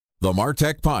The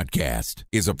Martech Podcast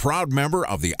is a proud member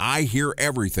of the I Hear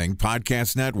Everything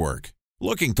Podcast Network.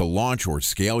 Looking to launch or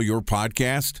scale your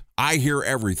podcast? I Hear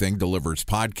Everything delivers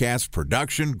podcast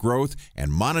production, growth,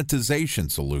 and monetization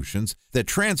solutions that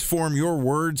transform your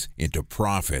words into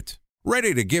profit.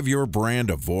 Ready to give your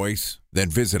brand a voice? Then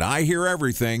visit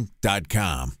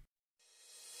iheareverything.com.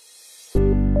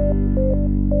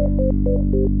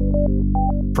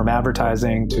 From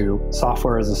advertising to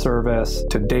software as a service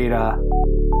to data.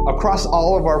 Across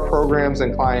all of our programs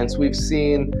and clients, we've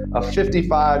seen a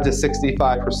 55 to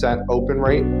 65% open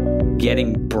rate.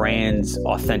 Getting brands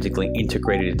authentically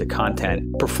integrated into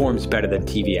content performs better than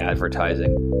TV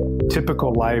advertising.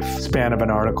 Typical lifespan of an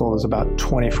article is about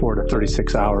 24 to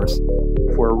 36 hours.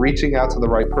 If we're reaching out to the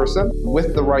right person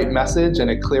with the right message and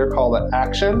a clear call to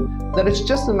action, then it's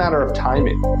just a matter of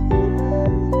timing.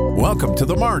 Welcome to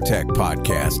the Martech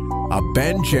Podcast, a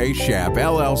Ben J. Schaap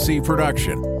LLC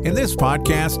production. In this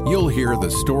podcast, you'll hear the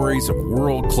stories of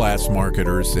world-class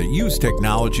marketers that use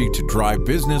technology to drive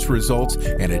business results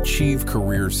and achieve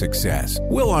career success.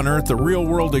 We'll unearth the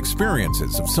real-world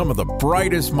experiences of some of the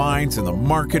brightest minds in the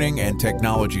marketing and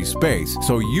technology space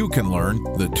so you can learn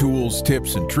the tools,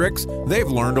 tips, and tricks they've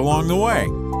learned along the way.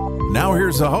 Now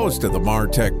here's the host of the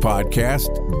Martech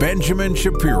Podcast, Benjamin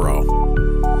Shapiro.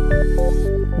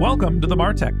 Welcome to the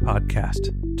Martech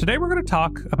Podcast. Today we're going to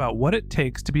talk about what it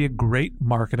takes to be a great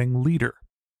marketing leader.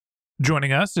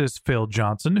 Joining us is Phil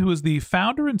Johnson, who is the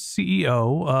founder and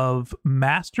CEO of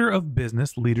Master of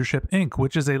Business Leadership, Inc.,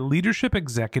 which is a leadership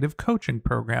executive coaching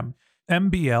program.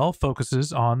 MBL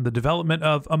focuses on the development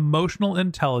of emotional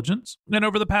intelligence, and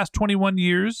over the past 21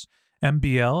 years,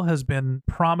 MBL has been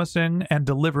promising and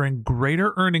delivering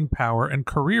greater earning power and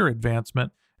career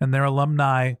advancement, and their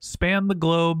alumni span the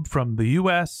globe from the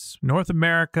U.S., North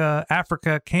America,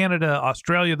 Africa, Canada,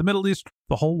 Australia, the Middle East,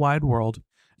 the whole wide world.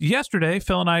 Yesterday,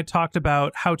 Phil and I talked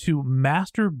about how to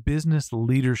master business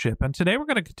leadership, and today we're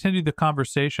going to continue the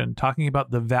conversation talking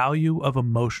about the value of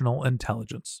emotional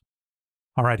intelligence.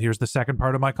 All right, here's the second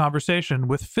part of my conversation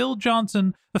with Phil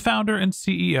Johnson, the founder and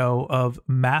CEO of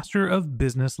Master of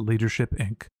Business Leadership,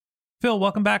 Inc. Phil,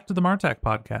 welcome back to the Martech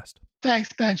Podcast.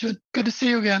 Thanks, Benjamin. Good to see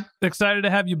you again. Excited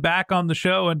to have you back on the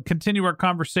show and continue our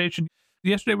conversation.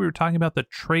 Yesterday, we were talking about the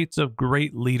traits of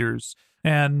great leaders.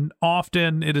 And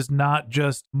often it is not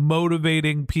just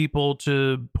motivating people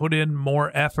to put in more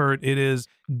effort. It is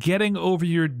getting over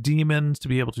your demons to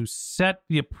be able to set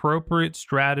the appropriate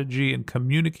strategy and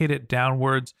communicate it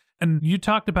downwards. And you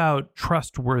talked about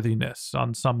trustworthiness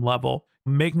on some level,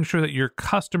 making sure that your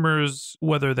customers,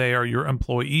 whether they are your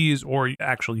employees or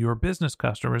actually your business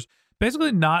customers,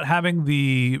 basically not having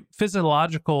the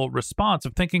physiological response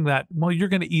of thinking that, well, you're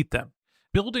going to eat them.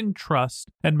 Building trust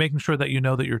and making sure that you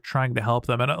know that you're trying to help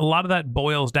them. And a lot of that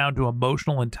boils down to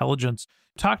emotional intelligence.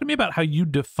 Talk to me about how you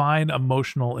define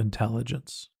emotional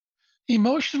intelligence.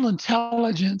 Emotional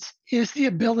intelligence is the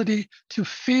ability to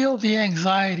feel the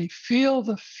anxiety, feel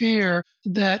the fear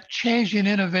that change and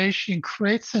innovation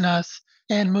creates in us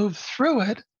and move through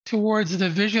it towards the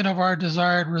vision of our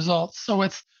desired results. So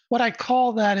it's what I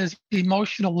call that is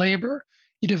emotional labor.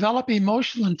 You develop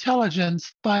emotional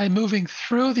intelligence by moving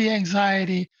through the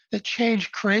anxiety that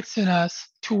change creates in us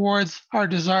towards our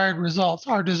desired results.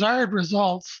 Our desired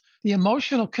results, the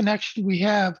emotional connection we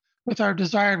have with our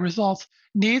desired results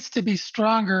needs to be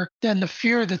stronger than the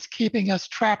fear that's keeping us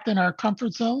trapped in our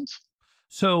comfort zones.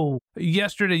 So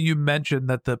yesterday you mentioned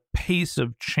that the pace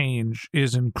of change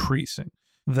is increasing.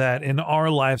 That in our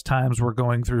lifetimes, we're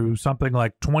going through something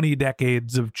like 20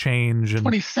 decades of change and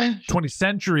 20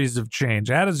 centuries of change.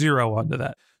 Add a zero onto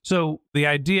that. So the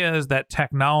idea is that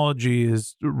technology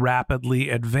is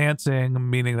rapidly advancing,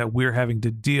 meaning that we're having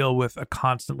to deal with a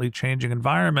constantly changing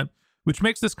environment, which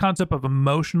makes this concept of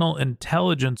emotional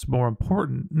intelligence more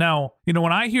important. Now,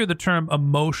 when I hear the term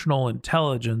emotional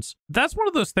intelligence, that's one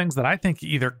of those things that I think you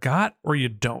either got or you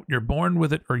don't. You're born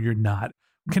with it or you're not.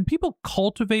 Can people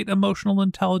cultivate emotional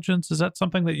intelligence? Is that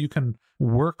something that you can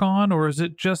work on, or is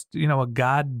it just, a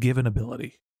God-given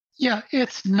ability? Yeah,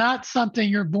 it's not something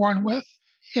you're born with.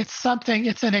 It's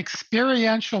an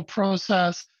experiential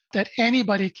process that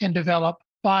anybody can develop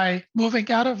by moving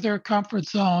out of their comfort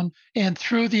zone and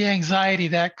through the anxiety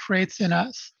that creates in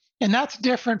us. And that's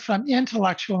different from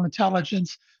intellectual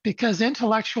intelligence because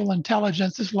intellectual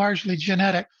intelligence is largely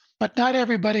genetic, but not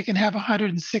everybody can have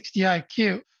 160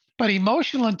 IQ. But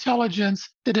emotional intelligence,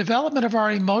 the development of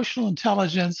our emotional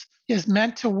intelligence is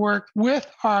meant to work with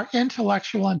our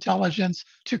intellectual intelligence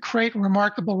to create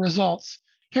remarkable results.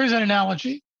 Here's an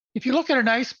analogy. If you look at an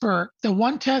iceberg, the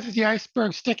 1/10 of the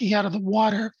iceberg sticking out of the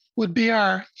water would be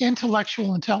our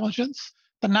intellectual intelligence.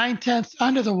 The 9/10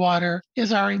 under the water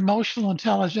is our emotional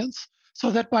intelligence. So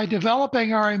that by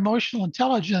developing our emotional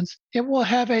intelligence, it will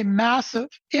have a massive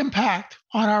impact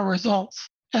on our results.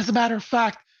 As a matter of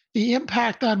fact, the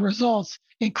impact on results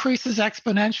increases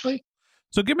exponentially.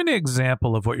 So give me an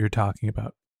example of what you're talking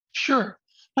about. Sure.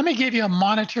 Let me give you a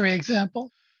monetary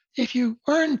example. If you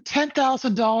earn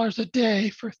 $10,000 a day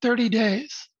for 30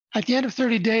 days, at the end of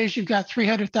 30 days, you've got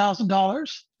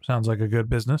 $300,000. Sounds like a good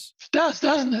business. It does,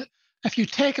 doesn't it? If you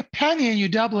take a penny and you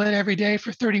double it every day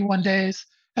for 31 days,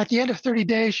 at the end of 30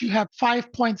 days, you have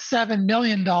 $5.7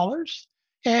 million.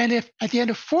 And if at the end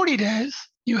of 40 days,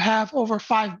 you have over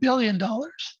 $5 billion.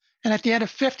 And at the end of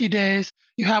 50 days,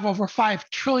 you have over $5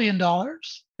 trillion.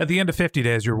 At the end of 50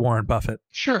 days, you're Warren Buffett.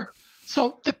 Sure.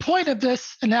 So the point of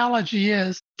this analogy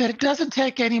is that it doesn't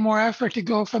take any more effort to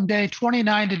go from day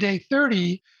 29 to day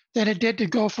 30 than it did to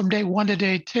go from day 1 to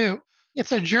day 2.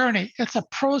 It's a journey. It's a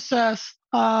process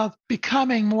of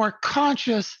becoming more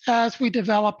conscious as we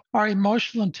develop our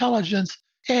emotional intelligence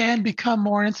and become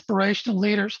more inspirational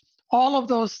leaders. All of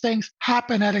those things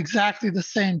happen at exactly the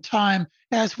same time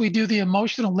as we do the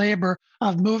emotional labor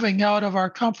of moving out of our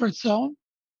comfort zone.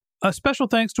 A special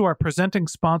thanks to our presenting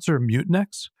sponsor,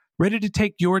 Mutinex. Ready to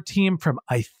take your team from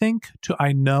I think to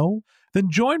I know? Then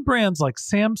join brands like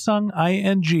Samsung,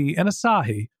 ING, and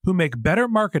Asahi who make better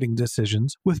marketing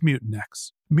decisions with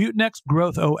Mutinex. Mutinex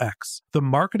Growth OX, the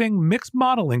marketing mix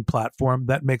modeling platform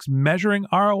that makes measuring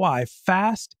ROI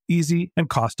fast, easy, and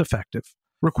cost-effective.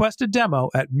 Request a demo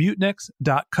at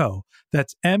mutinex.co.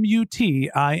 That's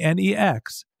MUTINEX.co.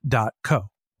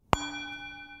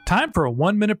 Time for a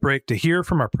 1-minute break to hear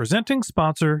from our presenting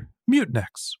sponsor,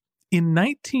 Mutinex. In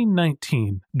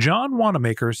 1919, John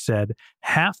Wanamaker said,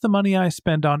 "Half the money I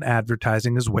spend on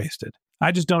advertising is wasted.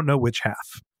 I just don't know which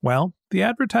half." Well, the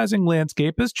advertising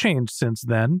landscape has changed since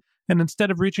then, and instead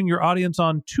of reaching your audience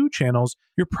on 2 channels,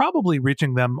 you're probably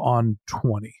reaching them on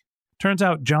 20. Turns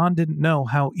out John didn't know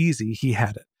how easy he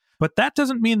had it. But that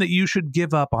doesn't mean that you should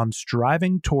give up on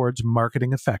striving towards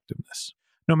marketing effectiveness.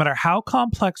 No matter how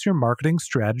complex your marketing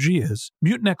strategy is,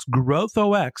 Mutinex Growth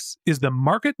OX is the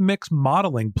market mix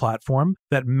modeling platform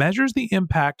that measures the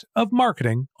impact of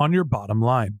marketing on your bottom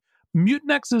line.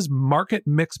 Mutinex's market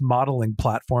mix modeling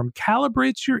platform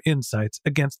calibrates your insights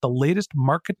against the latest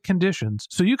market conditions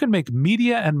so you can make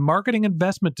media and marketing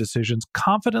investment decisions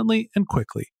confidently and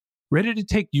quickly. Ready to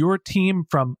take your team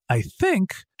from I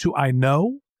think to I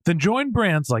know? Then join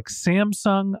brands like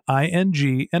Samsung,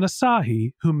 ING, and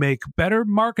Asahi who make better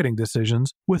marketing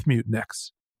decisions with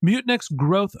Mutinex. Mutinex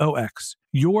Growth OX.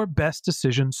 Your best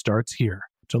decision starts here.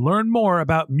 To learn more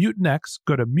about Mutinex,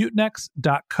 go to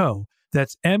mutinex.co.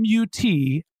 That's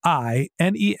MUTINEX.co.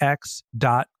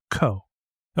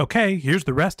 Okay, here's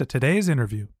the rest of today's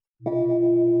interview.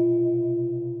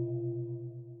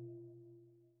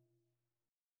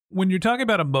 When you're talking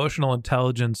about emotional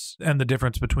intelligence and the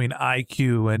difference between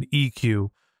IQ and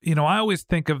EQ, I always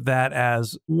think of that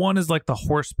as one is like the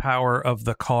horsepower of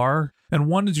the car and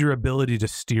one is your ability to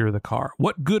steer the car.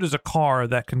 What good is a car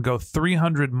that can go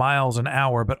 300 miles an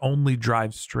hour but only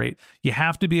drive straight? You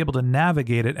have to be able to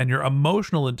navigate it, and your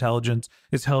emotional intelligence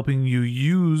is helping you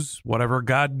use whatever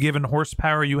God-given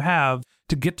horsepower you have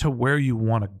to get to where you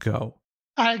want to go.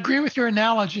 I agree with your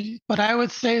analogy, but I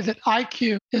would say that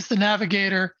IQ is the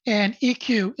navigator and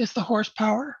EQ is the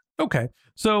horsepower. Okay.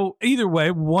 So either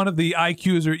way, one of the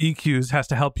IQs or EQs has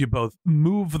to help you both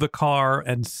move the car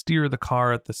and steer the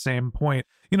car at the same point.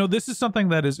 This is something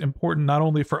that is important not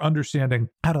only for understanding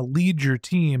how to lead your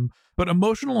team, but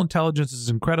emotional intelligence is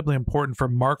incredibly important for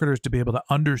marketers to be able to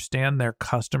understand their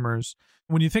customers.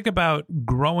 When you think about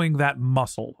growing that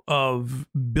muscle of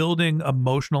building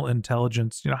emotional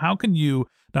intelligence, how can you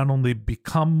not only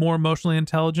become more emotionally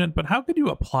intelligent, but how can you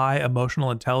apply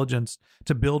emotional intelligence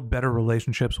to build better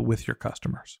relationships with your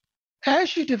customers?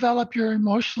 As you develop your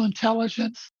emotional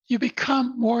intelligence, you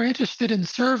become more interested in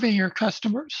serving your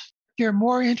customers. You're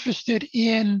more interested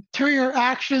in, through your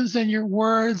actions and your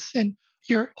words and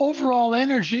your overall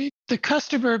energy, the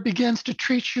customer begins to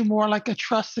treat you more like a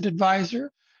trusted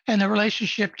advisor and the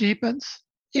relationship deepens.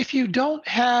 If you don't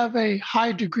have a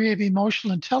high degree of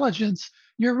emotional intelligence,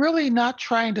 you're really not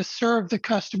trying to serve the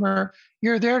customer.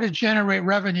 You're there to generate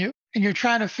revenue, and you're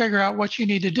trying to figure out what you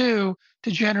need to do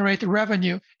to generate the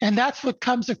revenue. And that's what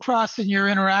comes across in your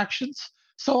interactions.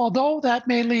 So although that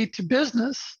may lead to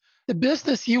business, the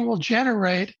business you will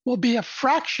generate will be a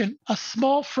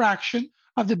small fraction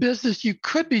of the business you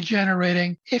could be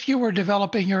generating if you were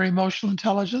developing your emotional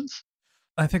intelligence.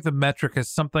 I think the metric is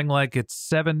something like it's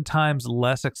 7 times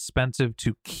less expensive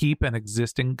to keep an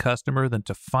existing customer than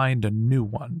to find a new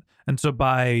one. And so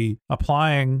by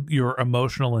applying your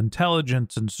emotional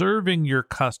intelligence and serving your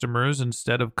customers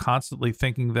instead of constantly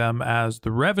thinking them as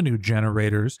the revenue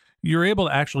generators, you're able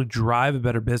to actually drive a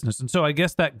better business. And so I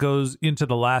guess that goes into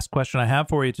the last question I have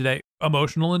for you today.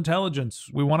 Emotional intelligence.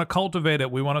 We want to cultivate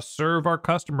it. We want to serve our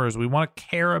customers. We want to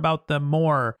care about them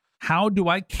more. How do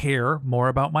I care more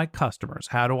about my customers?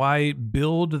 How do I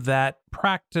build that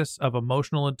practice of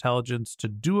emotional intelligence to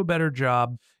do a better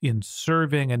job in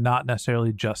serving and not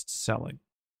necessarily just selling?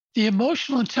 The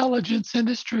emotional intelligence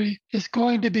industry is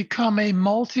going to become a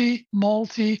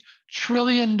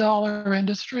multi-trillion-dollar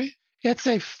industry. It's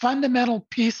a fundamental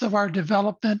piece of our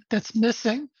development that's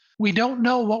missing. We don't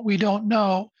know what we don't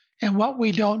know, and what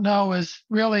we don't know is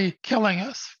really killing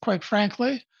us, quite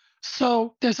frankly.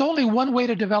 So there's only one way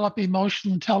to develop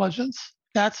emotional intelligence.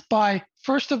 That's by,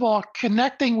 first of all,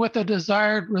 connecting with a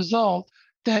desired result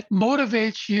that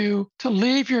motivates you to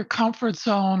leave your comfort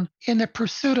zone in the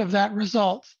pursuit of that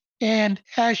result. And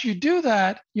as you do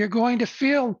that, you're going to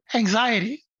feel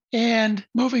anxiety. And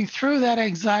moving through that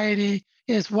anxiety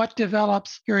is what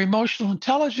develops your emotional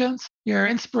intelligence, your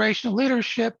inspirational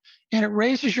leadership, and it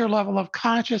raises your level of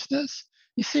consciousness.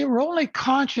 You see, we're only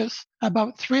conscious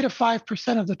about 3 to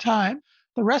 5% of the time.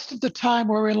 The rest of the time,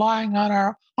 we're relying on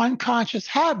our unconscious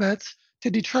habits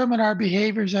to determine our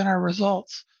behaviors and our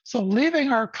results. So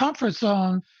leaving our comfort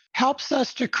zone helps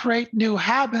us to create new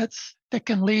habits that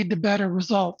can lead to better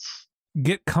results.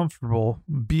 Get comfortable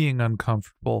being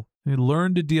uncomfortable. You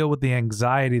learn to deal with the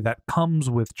anxiety that comes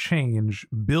with change,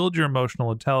 build your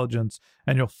emotional intelligence,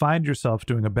 and you'll find yourself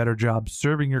doing a better job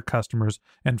serving your customers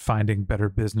and finding better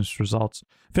business results.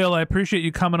 Phil, I appreciate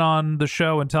you coming on the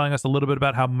show and telling us a little bit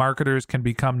about how marketers can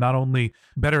become not only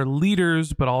better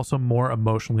leaders, but also more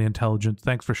emotionally intelligent.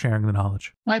 Thanks for sharing the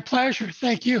knowledge. My pleasure.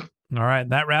 Thank you. All right.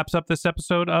 That wraps up this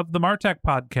episode of the Martech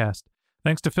Podcast.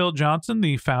 Thanks to Phil Johnson,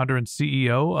 the founder and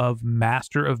CEO of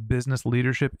Master of Business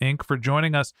Leadership, Inc., for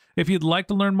joining us. If you'd like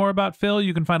to learn more about Phil,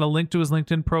 you can find a link to his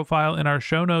LinkedIn profile in our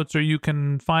show notes, or you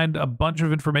can find a bunch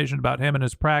of information about him and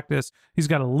his practice. He's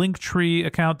got a Linktree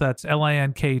account. That's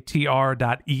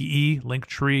linktr.ee,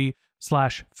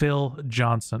 Linktree/Phil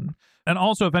Johnson. And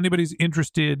also, if anybody's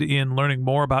interested in learning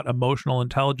more about emotional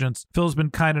intelligence, Phil's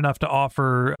been kind enough to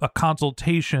offer a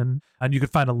consultation, and you can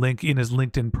find a link in his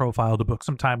LinkedIn profile to book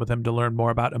some time with him to learn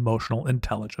more about emotional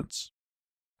intelligence.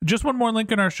 Just one more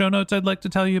link in our show notes I'd like to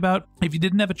tell you about. If you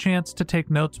didn't have a chance to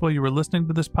take notes while you were listening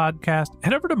to this podcast,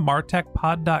 head over to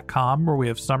martechpod.com, where we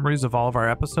have summaries of all of our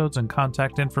episodes and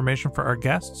contact information for our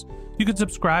guests. You can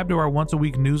subscribe to our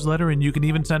once-a-week newsletter, and you can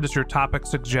even send us your topic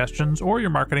suggestions or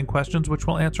your marketing questions, which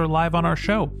we'll answer live on our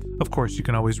show. Of course, you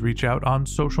can always reach out on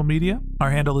social media. Our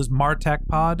handle is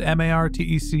MartechPod,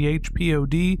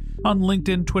 MartechPod, on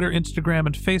LinkedIn, Twitter, Instagram,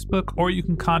 and Facebook, or you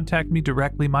can contact me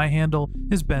directly. My handle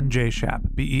is Ben J. Shap,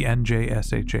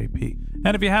 BenJShap.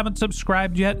 And if you haven't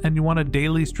subscribed yet and you want a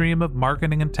daily stream of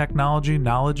marketing and technology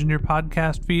knowledge in your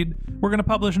podcast feed, we're going to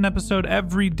publish an episode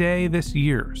every day this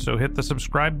year. So hit the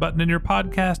subscribe button in your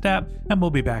podcast app, and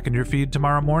we'll be back in your feed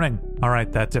tomorrow morning. All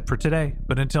right, that's it for today.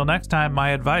 But until next time,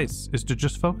 my advice is to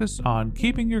just focus on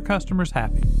keeping your customers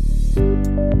happy.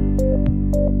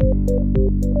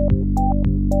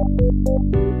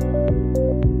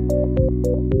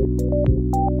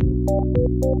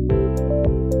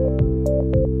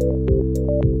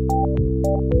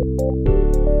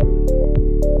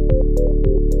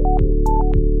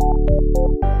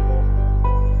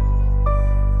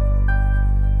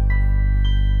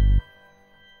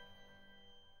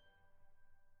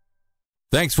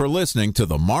 Thanks for listening to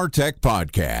the Martech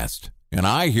Podcast, an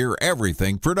I Hear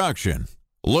Everything production.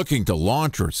 Looking to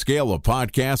launch or scale a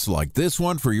podcast like this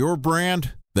one for your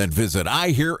brand? Then visit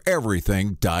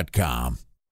iheareverything.com.